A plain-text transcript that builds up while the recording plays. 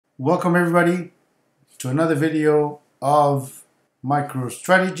Welcome everybody to another video of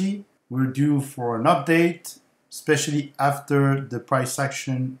Microstrategy. We're due for an update, especially after the price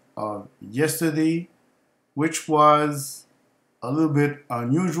action of yesterday, which was a little bit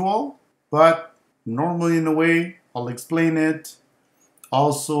unusual, but normally in a way. I'll explain it.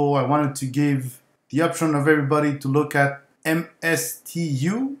 Also, I wanted to give the option of everybody to look at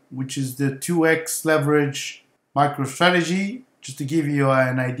MSTU, which is the 2x leverage MicroStrategy, just to give you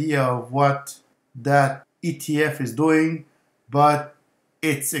an idea of what that ETF is doing, but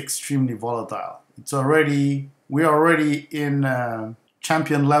it's extremely volatile. We're already in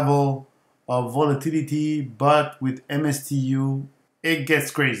champion level of volatility, but with MSTU, it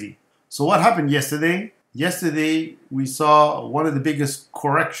gets crazy. So what happened yesterday? Yesterday, we saw one of the biggest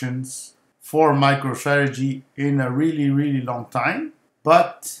corrections for MicroStrategy in a really long time,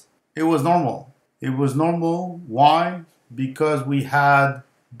 but it was normal. It was normal. Why? Because we had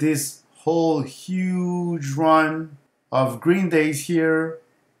this whole huge run of green days here,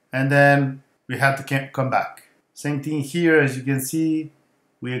 and then we had to come back. Same thing here, as you can see,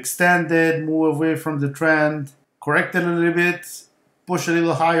 we extended, moved away from the trend, corrected a little bit, pushed a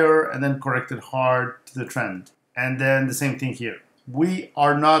little higher, and then corrected hard to the trend. And then the same thing here. We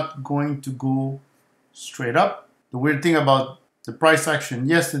are not going to go straight up. The weird thing about the price action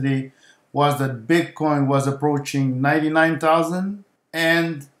yesterday was that Bitcoin was approaching 99,000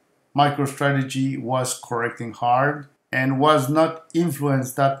 and MicroStrategy was correcting hard and was not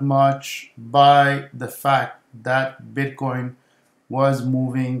influenced that much by the fact that Bitcoin was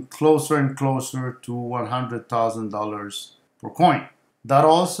moving closer and closer to $100,000 per coin. That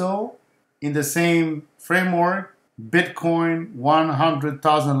also, in the same framework, Bitcoin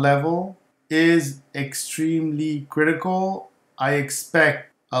 100,000 level is extremely critical. I expect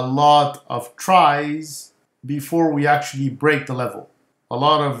a lot of tries before we actually break the level. A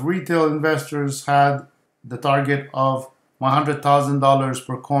lot of retail investors had the target of $100,000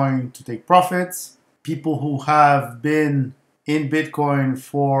 per coin to take profits. People who have been in Bitcoin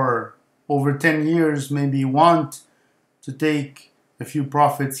for over 10 years maybe want to take a few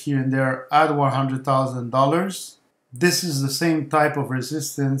profits here and there at $100,000. This is the same type of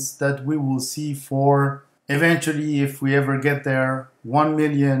resistance that we will see for eventually, if we ever get there, $1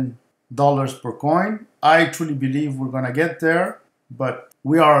 million per coin. I truly believe we're gonna get there, but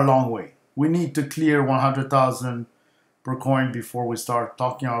we are a long way. We need to clear 100,000 per coin before we start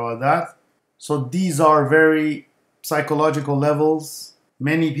talking about that. So these are very psychological levels.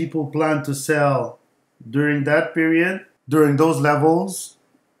 Many people plan to sell during that period, during those levels.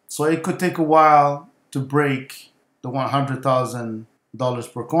 So it could take a while to break the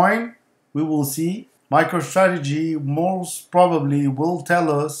 $100,000 per coin. We will see. MicroStrategy most probably will tell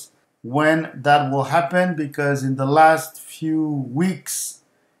us when that will happen, because in the last few weeks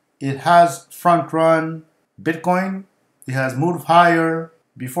it has front run Bitcoin. It has moved higher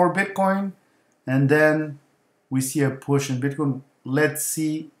before Bitcoin, and then we see a push in Bitcoin. Let's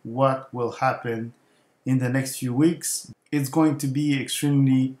see what will happen in the next few weeks. It's going to be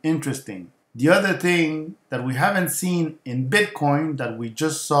extremely interesting. The other thing that we haven't seen in Bitcoin that we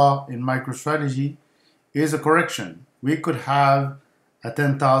just saw in MicroStrategy is a correction. We could have a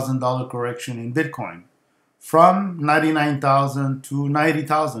 $10,000 correction in Bitcoin from 99,000 to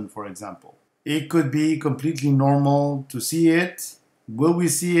 90,000, for example. It could be completely normal to see it. Will we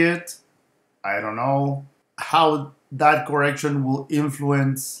see it? I don't know. How that correction will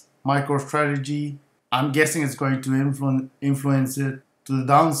influence MicroStrategy, I'm guessing it's going to influence it to the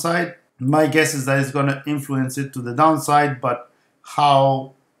downside. My guess is that it's going to influence it to the downside, but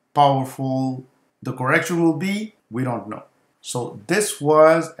how powerful the correction will be, we don't know. So this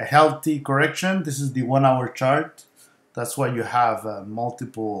was a healthy correction. This is the 1 hour chart. That's why you have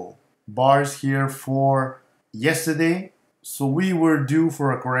multiple bars here for yesterday. So we were due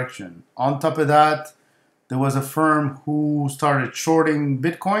for a correction. On top of that, there was a firm who started shorting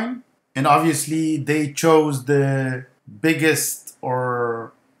Bitcoin, and obviously they chose the biggest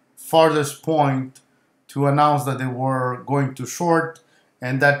or farthest point to announce that they were going to short,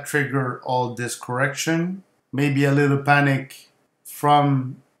 and that triggered all this correction. Maybe a little panic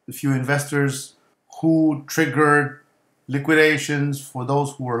from a few investors who triggered liquidations for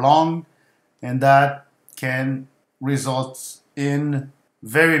those who were long, and that can result in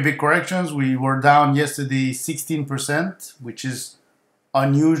very big corrections. We were down yesterday 16%, which is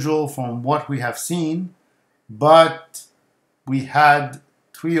unusual from what we have seen, but we had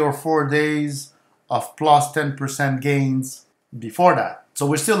 3 or 4 days of plus 10% gains before that. So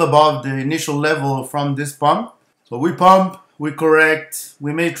we're still above the initial level from this pump. So we pump, we correct,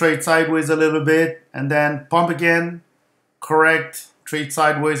 we may trade sideways a little bit, and then pump again, correct, trade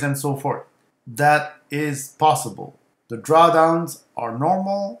sideways and so forth. That is possible. The drawdowns are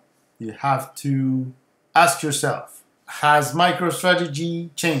normal. You have to ask yourself, has MicroStrategy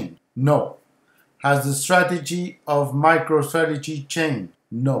changed? No. Has the strategy of MicroStrategy changed?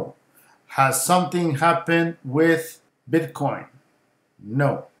 No. Has something happened with Bitcoin?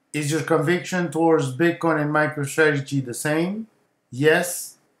 No. Is your conviction towards Bitcoin and MicroStrategy the same?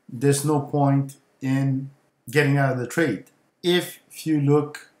 Yes. There's no point in getting out of the trade. If you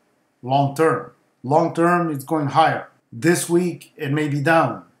look long term, it's going higher. This week it may be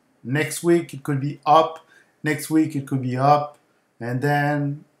down. Next week it could be up. Next week it could be up. And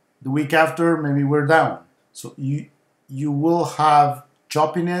then the week after maybe we're down. So you will have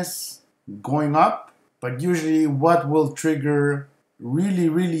choppiness going up, but usually what will trigger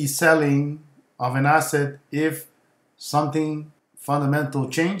really selling of an asset if something fundamental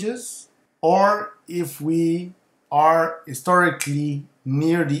changes, or if we are historically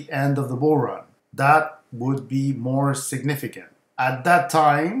near the end of the bull run. That would be more significant. At that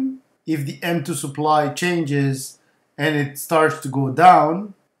time, if the M2 supply changes and it starts to go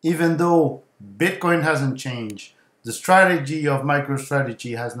down, even though Bitcoin hasn't changed, the strategy of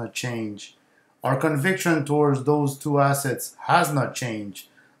MicroStrategy has not changed, our conviction towards those two assets has not changed,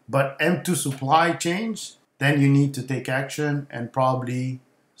 but M2 supply changed, then you need to take action and probably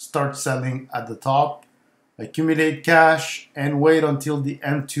start selling at the top, accumulate cash, and wait until the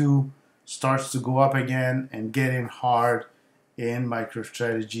M2 starts to go up again and get in hard in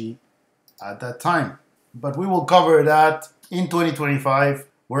MicroStrategy at that time. But we will cover that in 2025,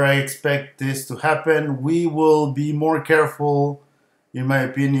 where I expect this to happen. We will be more careful, in my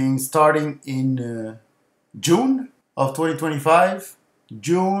opinion, starting in June of 2025.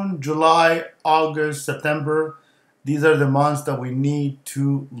 June, July, August, September. These are the months that we need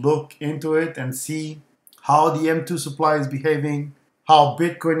to look into it and see how the M2 supply is behaving, how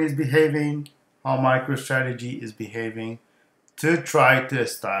Bitcoin is behaving, how MicroStrategy is behaving, to try to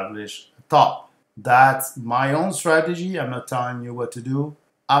establish a top. That's my own strategy. I'm not telling you what to do.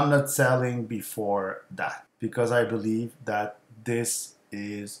 I'm not selling before that because I believe that this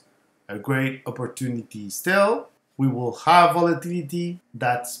is a great opportunity still. We will have volatility.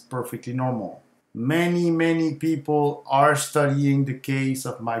 That's perfectly normal. Many people are studying the case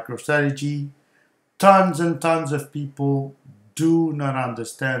of MicroStrategy. Tons and tons of people do not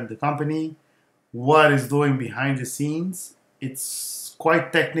understand the company, what is doing behind the scenes. It's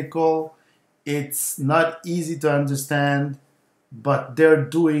quite technical. It's not easy to understand, but they're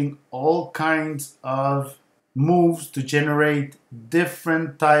doing all kinds of moves to generate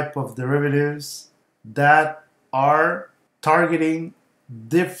different type of derivatives that are targeting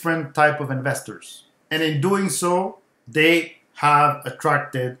different type of investors. And in doing so, they have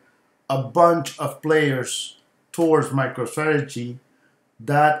attracted a bunch of players towards MicroStrategy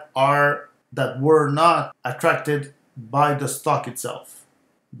that were not attracted by the stock itself.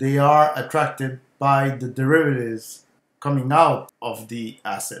 They are attracted by the derivatives coming out of the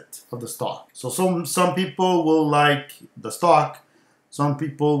asset, of the stock. So some people will like the stock, some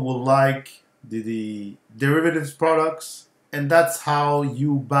people will like the derivatives products, and that's how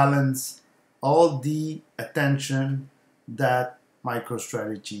you balance all the attention that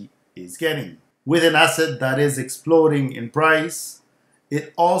MicroStrategy is getting. With an asset that is exploding in price,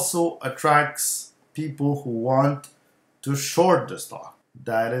 it also attracts people who want to short the stock.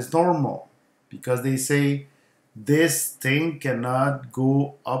 That is normal because they say this thing cannot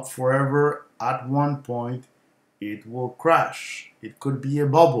go up forever. At one point, it will crash. It could be a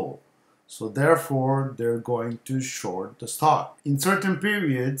bubble. So therefore, they're going to short the stock. In certain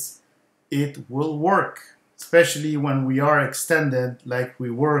periods, it will work, especially when we are extended like we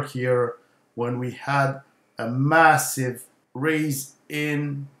were here when we had a massive raise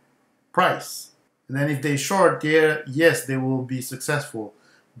in price. And then if they short there, yes, they will be successful.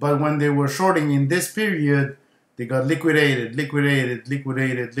 But when they were shorting in this period, they got liquidated.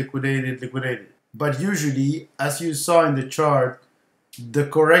 But usually, as you saw in the chart, the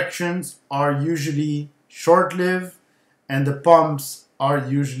corrections are usually short-lived and the pumps are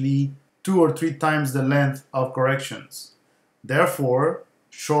usually 2 or 3 times the length of corrections. Therefore,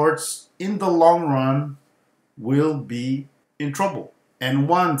 shorts in the long run will be in trouble. And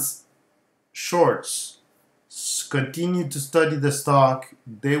once shorts continue to study the stock,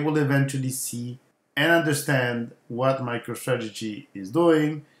 they will eventually see and understand what MicroStrategy is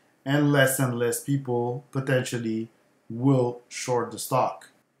doing, and less people potentially will short the stock.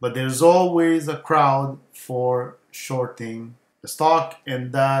 But there's always a crowd for shorting the stock,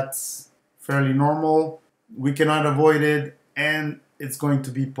 and that's fairly normal. We cannot avoid it, and it's going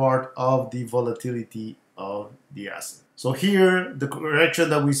to be part of the volatility of the asset. So here, the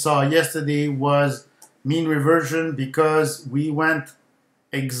correction that we saw yesterday was mean reversion because we went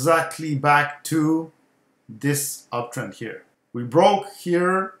exactly back to this uptrend here. We broke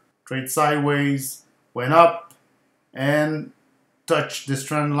here, trade sideways, went up and touched this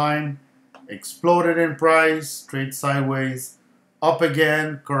trend line, exploded in price, trade sideways, up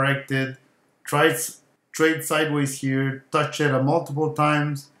again, corrected, trade sideways here, touched it multiple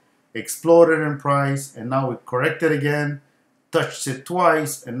times, exploded in price, and now we corrected again, touched it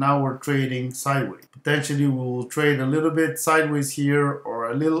twice, and now we're trading sideways. Potentially we will trade a little bit sideways here or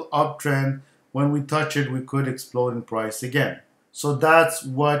a little uptrend. When we touch it, we could explode in price again. So that's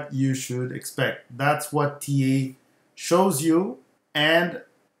what you should expect. That's what TA shows you. And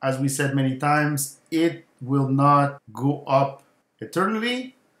as we said many times, it will not go up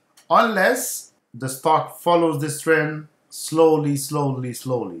eternally unless the stock follows this trend slowly.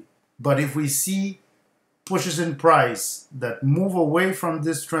 But if we see pushes in price that move away from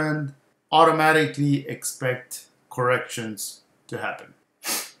this trend, automatically expect corrections to happen.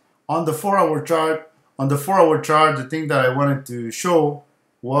 On the 4-hour chart, the thing that I wanted to show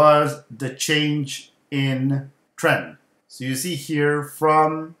was the change in trend. So you see here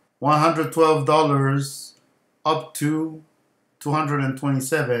from $112 up to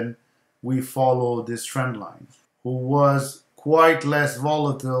 227, we follow this trend line, who was quite less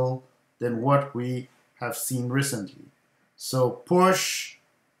volatile than what we have seen recently. So push,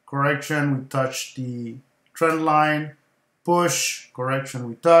 correction, we touch the trend line, push, correction,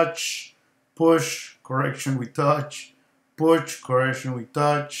 we touch, push, correction, we touch, push, correction, we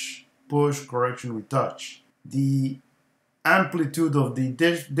touch, push, correction, we touch. The amplitude of the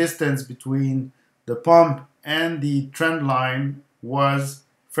distance between the pump and the trend line was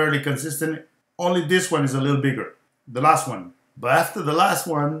fairly consistent. Only this one is a little bigger, the last one. But after the last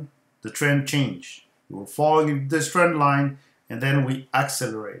one, the trend changed. We were following this trend line and then we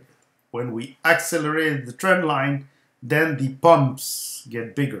accelerated. When we accelerated the trend line, then the pumps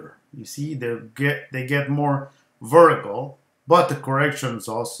get bigger. You see, they get more vertical, but the corrections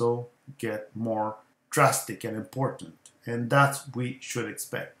also get more drastic and important. And that's what we should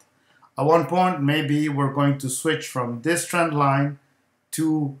expect. At one point, maybe we're going to switch from this trend line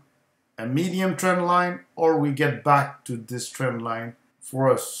to a medium trend line, or we get back to this trend line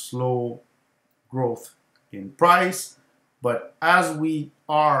for a slow growth in price. But as we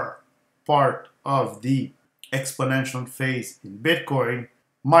are part of the exponential phase in Bitcoin,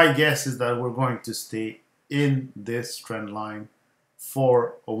 my guess is that we're going to stay in this trend line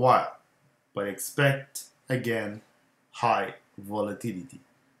for a while, but expect again high volatility.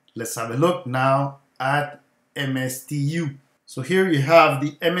 Let's have a look now at MSTU. So here you have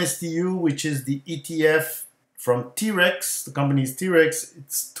the MSTU, which is the ETF from T-Rex. The company is T-Rex.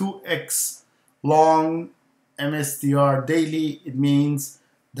 It's 2x long MSTR daily. It means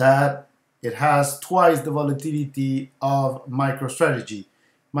that it has twice the volatility of Microstrategy.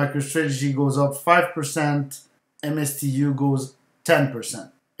 Microstrategy goes up 5%, MSTU goes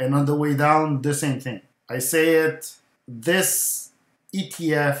 10%. And on the way down, the same thing. I say it, this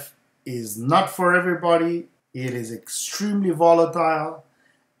ETF is not for everybody. It is extremely volatile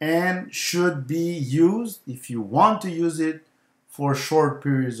and should be used if you want to use it for short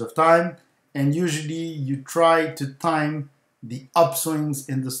periods of time. And usually you try to time the upswings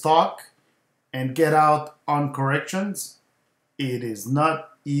in the stock and get out on corrections. It is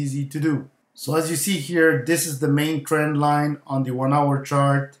not easy to do. So as you see here, this is the main trend line on the 1-hour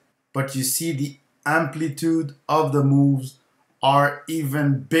chart, but you see the amplitude of the moves are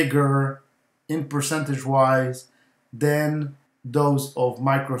even bigger in percentage wise than those of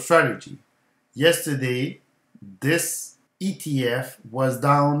MicroStrategy. Yesterday, this ETF was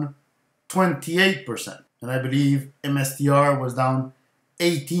down 28%, and I believe MSTR was down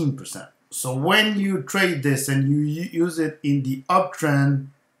 18%. So when you trade this and you use it in the uptrend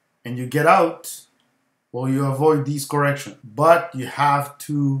and you get out, well, you avoid these corrections. But you have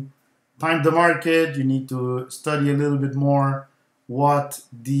to time the market. You need to study a little bit more what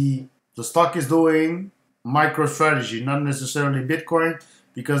the stock is doing, MicroStrategy, not necessarily Bitcoin,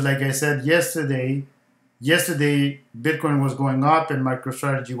 because like I said yesterday Bitcoin was going up and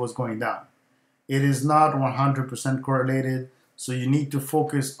MicroStrategy was going down. It is not 100% correlated, so you need to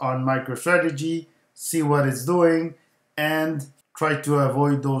focus on MicroStrategy, see what it's doing, and try to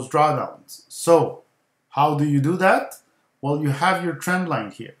avoid those drawdowns. So how do you do that? Well, you have your trend line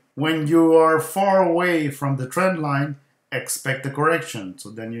here. When you are far away from the trend line, expect a correction, so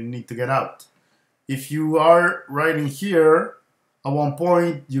then you need to get out. If you are riding here, at one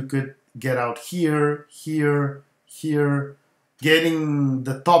point you could get out here, here, here. Getting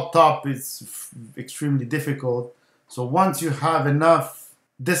the top is extremely difficult, So once you have enough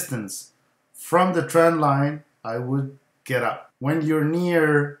distance from the trend line, I would get up. When you're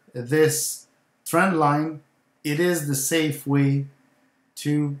near this trend line, it is the safe way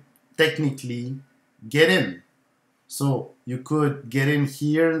to technically get in. So you could get in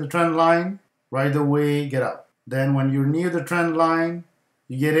here in the trend line, right away get out. Then when you're near the trend line,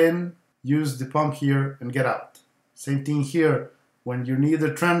 you get in, use the pump here and get out. Same thing here. When you're near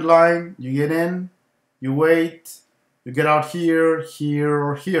the trend line, you get in, you wait, you get out here, here,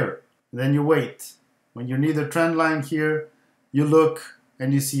 or here. Then you wait. When you're near the trend line here, you look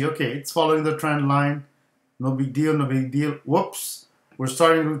and you see, okay, it's following the trend line. No big deal, no big deal. Whoops, we're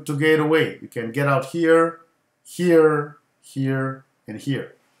starting to get away. You can get out here, here, here, and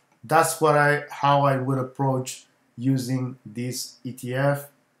here. That's how I would approach using this ETF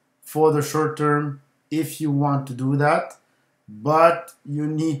for the short term if you want to do that. But you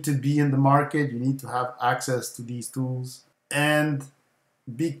need to be in the market, you need to have access to these tools and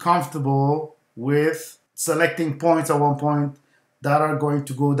be comfortable with selecting points at one point that are going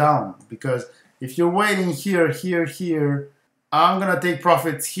to go down. Because if you're waiting here, here, here, I'm gonna take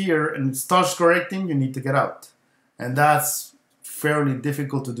profits here and it starts correcting, you need to get out. And that's fairly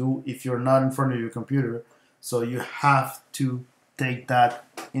difficult to do if you're not in front of your computer. So you have to take that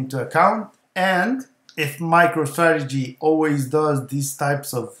into account. And if MicroStrategy always does these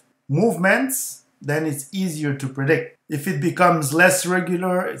types of movements, then it's easier to predict. If it becomes less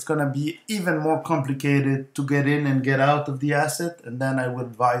regular, it's going to be even more complicated to get in and get out of the asset, and then I would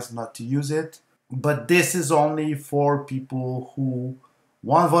advise not to use it. But this is only for people who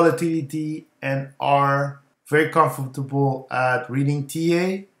want volatility and are very comfortable at reading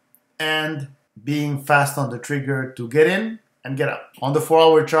TA and being fast on the trigger to get in and get out. On the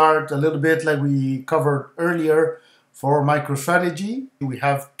 4-hour chart, a little bit like we covered earlier for MicroStrategy, we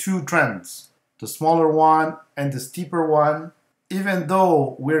have two trends, the smaller one and the steeper one. Even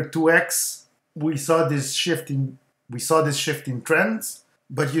though we're 2x, we saw this shift in trends,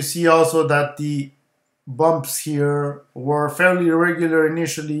 but you see also that the bumps here were fairly irregular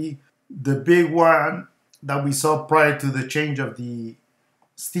initially. The big one that we saw prior to the change of the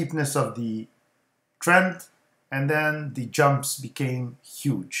steepness of the trend, and then the jumps became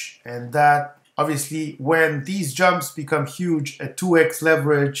huge. And that obviously, when these jumps become huge, a 2x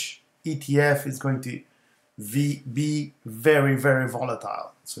leverage ETF is going to be very, very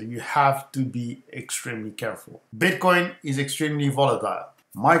volatile. So you have to be extremely careful. Bitcoin is extremely volatile.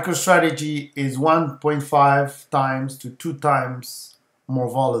 MicroStrategy is 1.5 times to 2 times more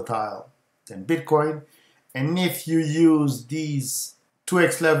volatile than Bitcoin. And if you use these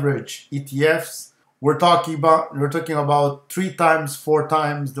 2x leverage ETFs, we're talking about 3 times, 4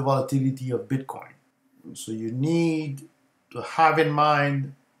 times the volatility of Bitcoin. So you need to have in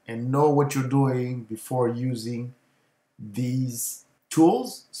mind and know what you're doing before using these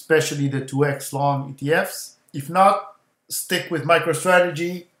tools, especially the 2x long ETFs. If not, stick with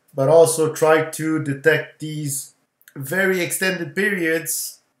MicroStrategy, but also try to detect these very extended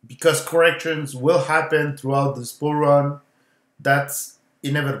periods because corrections will happen throughout this bull run. That's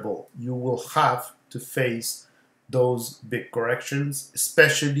inevitable. You will have to face those big corrections,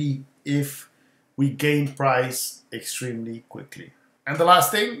 especially if we gain price extremely quickly. And the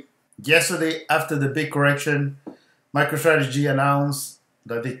last thing, yesterday after the big correction, MicroStrategy announced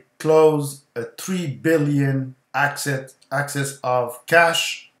that they closed a 3 billion access of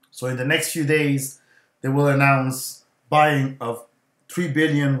cash. So in the next few days, they will announce buying of 3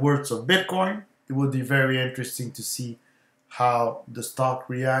 billion worth of Bitcoin. It will be very interesting to see how the stock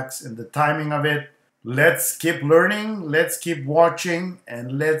reacts and the timing of it. Let's keep learning, let's keep watching,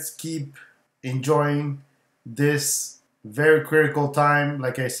 and let's keep enjoying this very critical time.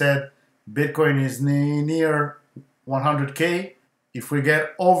 Like I said, Bitcoin is near 100K. If we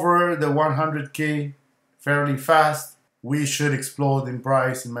get over the 100K fairly fast, we should explode in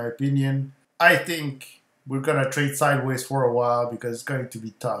price, in my opinion. I think we're gonna trade sideways for a while because it's going to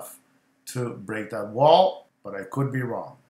be tough to break that wall, but I could be wrong.